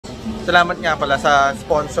Salamat nga pala sa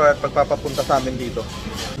sponsor at pagpapapunta sa amin dito.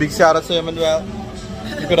 Big shoutout sa Emmanuel.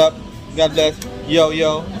 Keep it up. God bless. Yo,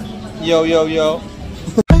 yo. Yo, yo, yo.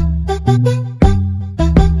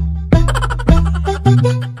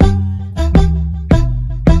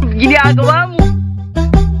 Ginagawa mo.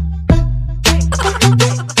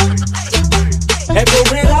 Eh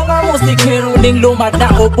problema musik meruning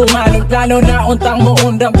lumada o pumaling plano na untang mo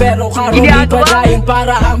undang pero karon di padayon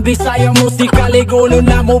para ang Bisaya musika ligulo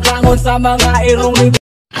na mo bangon sa mga irong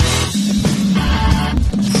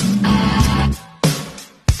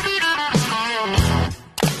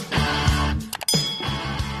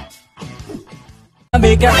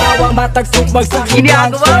may katawang matagsok magsakit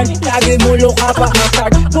ang son. Lagi mulo ka pa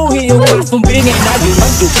matag buhi yung sumbingin na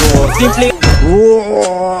dumandugo simple.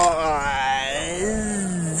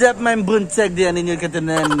 Zap my buntag diyan ninyo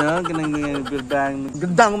katanan, no?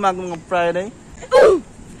 Gandang umaga mga Friday.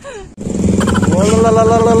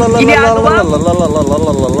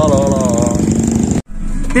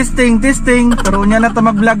 Testing. Pero niya na ta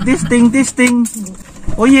mag-vlog. Testing.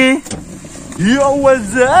 Oh yeah. Yo,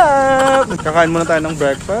 what's up? Kakain muna tayo ng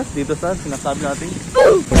breakfast dito sa sinasabi natin.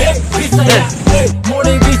 Bisaya,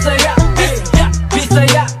 morning Bisaya,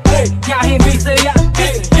 Bisaya, kahit Bisaya.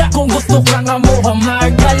 Kung gusto ka nga mo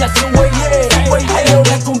hamagalas yung way, ayaw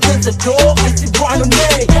na kung sa joke ay si Buano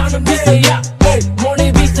Bisaya,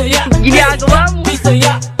 morning Bisaya, ginagawa mo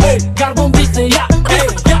Bisaya, carbon Bisaya,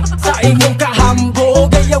 sa imong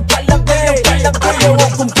kahambog ayaw palagay, ayaw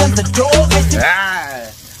kung sa joke ay si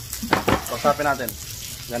Usapin natin.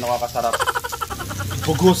 Gano'n kakasarap.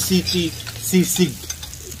 Bogo City, sisig.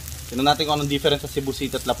 Tignan natin kung anong difference sa Cebu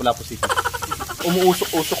City at Lapu-Lapu City.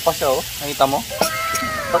 Umuusok-usok pa siya, oh. Nakita mo?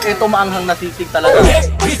 Pag ito maanghang na sisig talaga.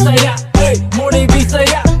 Bisaya, morning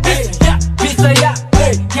Bisaya, Bisaya,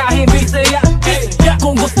 kahit Bisaya.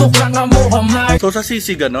 Kung gusto ka nga mo hamay. So sa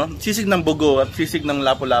sisig, ano? Sisig ng Bogo at sisig ng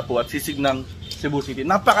Lapu-Lapu at sisig ng Cebu City.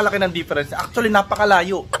 Napakalaki ng difference. Actually,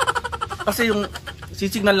 napakalayo. Kasi yung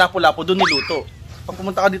sisig ng Lapu-Lapu doon niluto. Pag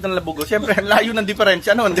pumunta ka dito ng Bogo, syempre ang layo ng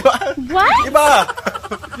diferensya noon, di ba? What? Diba?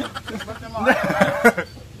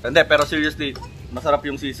 Hindi, pero seriously, masarap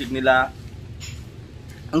yung sisig nila.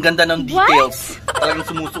 Ang ganda ng details. What? Talagang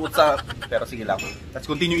sumusuot sa... Pero sige lang. Let's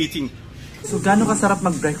continue eating. So, gaano kasarap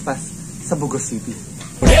mag-breakfast sa Bogo City?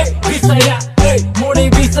 Bisaya,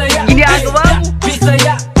 morning Bisaya, ginagawa mo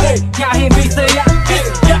Bisaya, kahit Bisaya.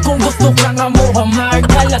 Kung gusto ka nga mo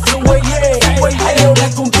hamagalas yung way, ayaw na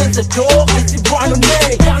kung sa joke ay si Buano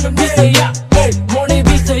Bisaya, morning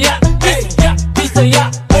Bisaya, Bisaya,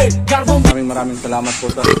 carbon. Maraming salamat po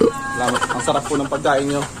sir. Salamat. Ang sarap po ng pagkain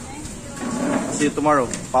nyo. See you tomorrow.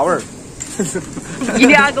 Power.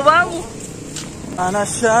 ginagawa mo. Ana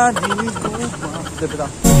siya dito.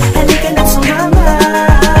 Halika na sumama,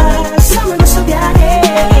 sama na sa biyahe.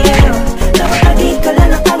 Nakatagi ka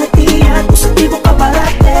lang nakangiti at positibo ka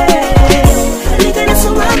parate. Halika na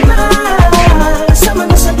sumama, sama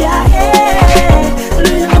na sa biyahe.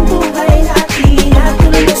 Tuloy na ang buhay natin at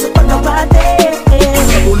tuloy na sa pagkabate.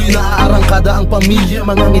 Tuloy na aarangkada ang pamilya.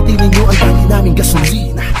 Mga ngiti ninyo ang dami naming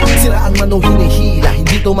gasolina. Siraan man o hinihila,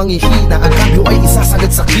 hindi to manghihina. Ang kabyo ay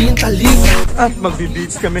isasagad sa kintalika. At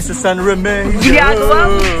magbi-beach kami sa San Remedios.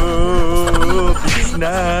 Ginagawa mo. Beach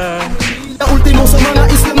na. Ultimo sa mga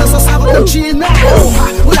isla na sasabot ng China.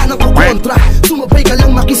 Wala nang kukontra. Sumabay ka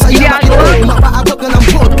lang makisaya, makito. Mapaabot ka ng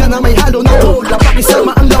vodka na may halo na cola.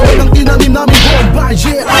 Pakisama ang lawan ng tinanim namin bomba.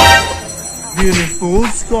 Beautiful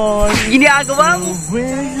sky. Ginagawa mo.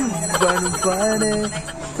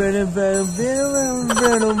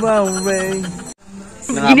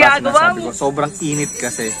 Ginagawa mo. Sobrang init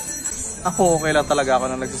kasi. Ako, okay lang talaga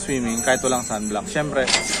ako na nagsiswimming kahit walang sunblock. Siyempre,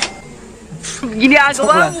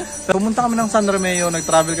 ginagawa mo. pumunta kami ng San Remedios,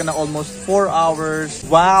 nag-travel ka ng almost 4 hours.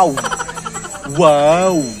 Wow!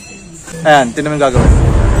 Wow! Ayan, tinan mo yung gagawin.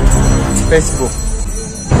 Facebook.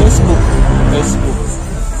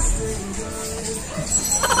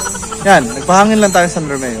 Yan, nagpahangin lang tayo sa San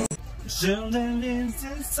Remedios.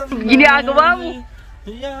 Ginagawa mo.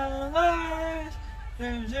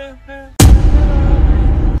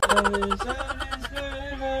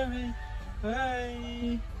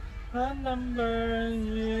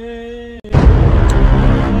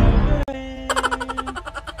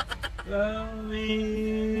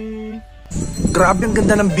 Grabe ang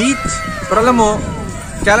ganda ng beach. Pero alam mo,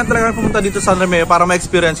 kaya lang talaga pumunta dito sa San Remedios para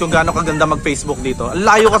ma-experience kung gaano kaganda mag-Facebook dito. Ang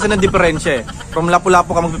layo kasi ng diferensya eh. From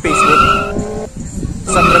Lapu-Lapu ka mag-Facebook,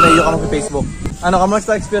 San Remedios ka mag-Facebook. Ano,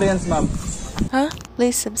 kamusta experience, ma'am? Huh?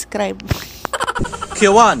 Please subscribe.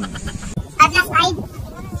 Q1.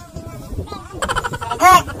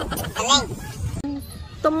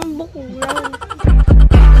 Tambok lang.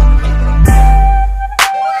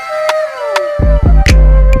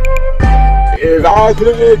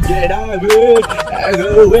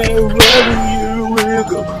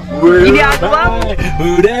 Ginagawa mo.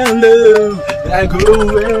 Run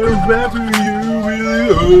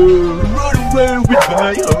away with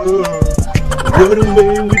my love. Run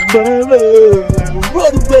away with my love.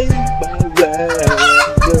 Run away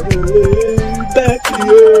back to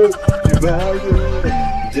you.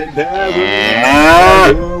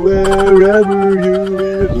 Wherever you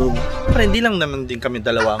will go. Pero hindi lang naman din kaming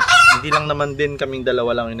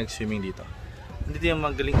dalawa lang yung nag-swimming dito. Hindi yung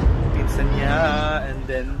magaling pinsan niya and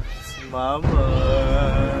then si mama.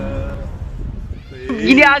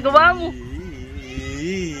 Ginagawa mo.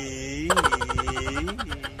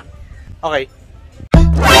 Okay.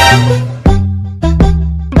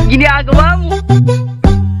 Ginagawa mo.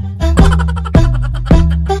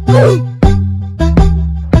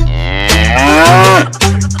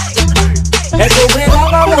 Eto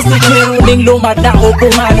brema mo si Kiruning lumada o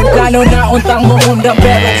pumanin plano na untang mo undang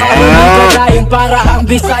pero karunong kadayon para ang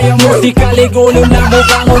Bisaya musika ligulong na mo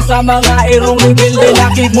bangon sa mga irong level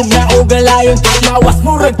nilakid mo na o galayon lawas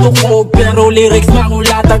mo ragtukog pero lyrics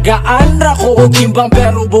mangula tagaan ra ko o kimbang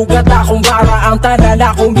pero bugat akong para ang tanan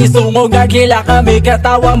akong gisungog nagila kami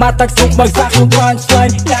katawa matagsok magsakong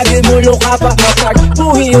punchline lagi mulo ka pa matag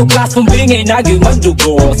buhi o klasong bingay nagi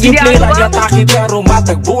magdugo simple ragataki pero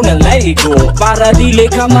matagbo na laigo para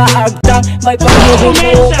dili ka maagtang may pagmubo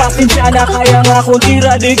mo pasensya na kaya nga kung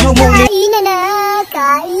tira di gumuli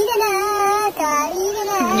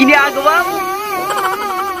Ginagawa mo.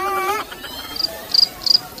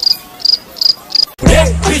 Hey,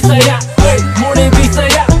 Bisaya, hey, muli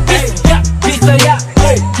Bisaya, hey, yeah, Bisaya,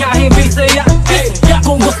 hey, kahit Bisaya, hey, yeah,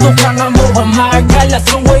 kung gusto ka nga mo magalas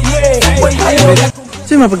yung way,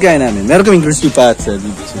 So yung mga pagkain namin, meron kaming crispy pata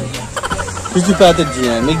dito. Crispy pata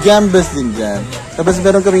dyan, may gambas din dyan. Tapos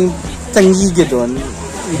meron kaming tangigi doon.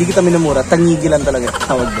 Hindi kita minamura, tangigi lang talaga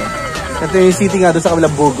tawag doon. Ito yung city nga doon sa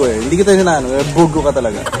kabilang Bogo eh. Hindi kita sinano, Bogo ka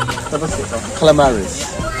talaga. Tapos ito,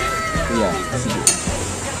 calamares. Yeah, sige.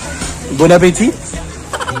 Bon appetit!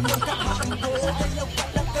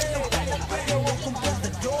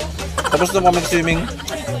 Tapos na kami swimming.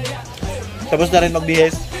 Tapos na rin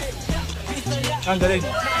magbihis. Ang galing.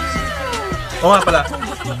 Oo nga pala,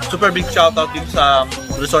 super big shoutout dito sa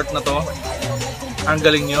resort na to. Ang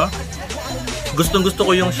galing nyo. Gustong gusto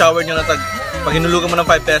ko yung shower nyo na pag hinulugan mo ng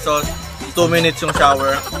 5 pesos, 2 minutes yung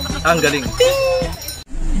shower. Ang galing.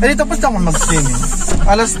 Eh, tapos na ako mag-swimming.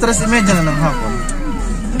 Alas 3:30 na ng hapon.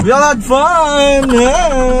 We all had fun!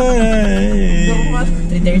 Hey!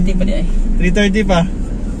 3:30 pa di ay. 3:30 pa.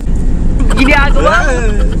 Ginagawa mo.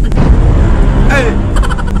 Hey!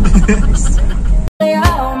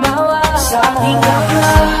 Sa aking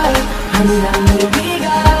kapay, hanilang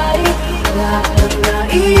ibigay lahat ng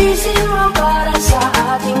naisin mo para sa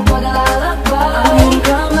ating paglalakbay. Ang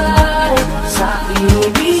kamay sa aking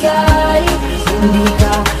ibigay, hindi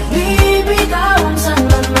ka bibitawan saan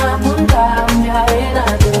man mapunta ang biyahe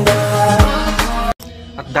natin ba.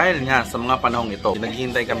 At dahil nga sa mga panahong ito,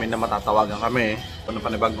 naghihintay kami na matatawagan kami ng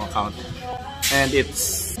panibagong account. And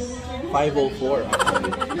it's 5:04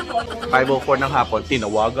 actually. 5:04 ng hapon,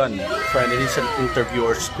 tinawagan for an initial interview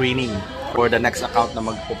or screening for the next account na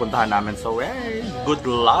magpupuntahan namin. So, hey, good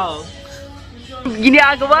luck!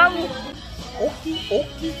 Ginagawa mo. Okay.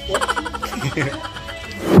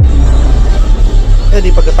 Eh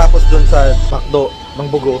di pagkatapos dun sa McDo ng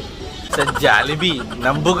Bogo, sa Jollibee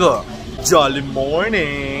ng Bogo, Jolly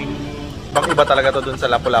Morning! Bang iba talaga to dun sa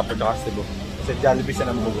Lapu-Lapu at Cebu. Sa Jollibee siya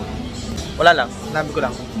ng Bogo. Wala lang, sinabi ko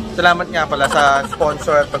lang. Salamat nga pala sa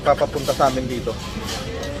sponsor at pagpapapunta sa amin dito.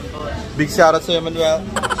 Big shoutout sa Emmanuel.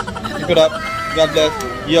 Keep it up. God bless.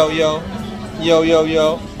 Yo, yo. Yo, yo,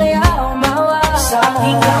 yo. Sa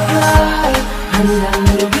aking kapay, hanilang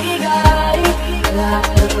ibigay lahat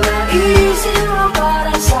ng naisin mo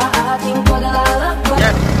para sa ating paglalakbay.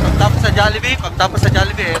 Yes, pagtapos sa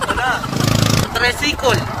Jollibee, ito na.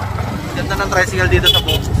 Tricycle. Ganda ng tricycle dito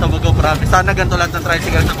sa Bogo, promise. Sana ganito lahat ng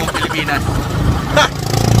tricycle sa buong Pilipinas. Ha!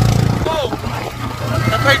 Oh!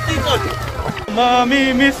 Na tricycle!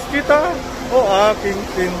 Mamimiss kita, o aking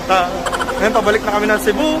sinta. Ngayon, pabalik na kami ng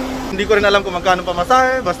Cebu. Hindi ko rin alam kung magkano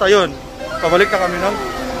pamasahe. Basta yun, pabalik na kami ng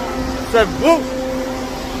Cebu.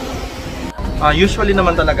 Usually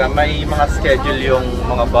naman talaga, may mga schedule yung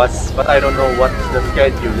mga bus. But I don't know what's the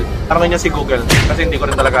schedule. Tanongin niyo si Google, kasi hindi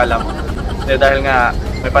ko rin talaga alam. Dahil nga,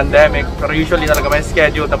 may pandemic. Pero usually talaga may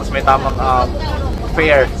schedule, tapos may tamang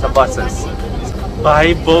fare sa buses.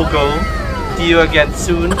 Bye, Bogo. See you again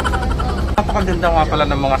soon. Napakaganda nga pala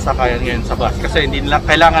ng mga sakayan ngayon sa bus. Kasi hindi nila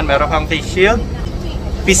kailangan meron kang face shield,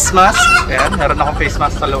 face mask. Ayan, meron akong face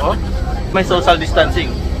mask sa loob. May social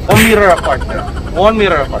distancing. 1 meter apart. 1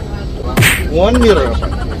 meter apart. 1 meter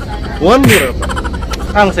apart. 1 meter apart.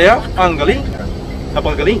 Ang saya, ang galing.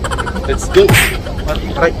 Napakagaling. Let's go.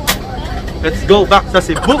 Right. Let's go back sa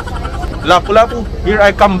Cebu. Lapu-lapu, here I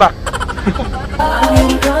come back.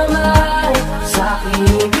 Ang kamay sa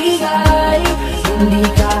aking ibigay, hindi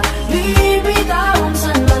ka bibitawan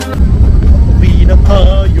saan man. Uwi na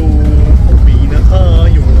tayo. Uwi na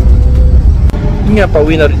tayo. Yun nga,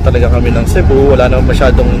 pauwi na rin talaga kami ng Cebu. Wala naman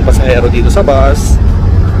masyadong pasahero dito sa bus.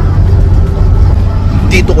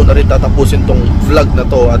 Dito ko na rin tatapusin tong vlog na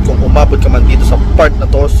to. At kung umabot ka man dito sa part na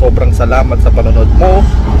to, sobrang salamat sa panonood mo.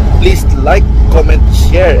 Please like, comment,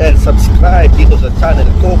 share, and subscribe dito sa channel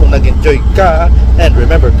ko kung nag-enjoy ka. And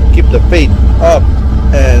remember to keep the faith up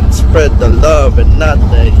and spread the love and not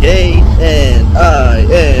the hate. And I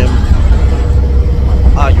am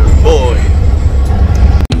your boy.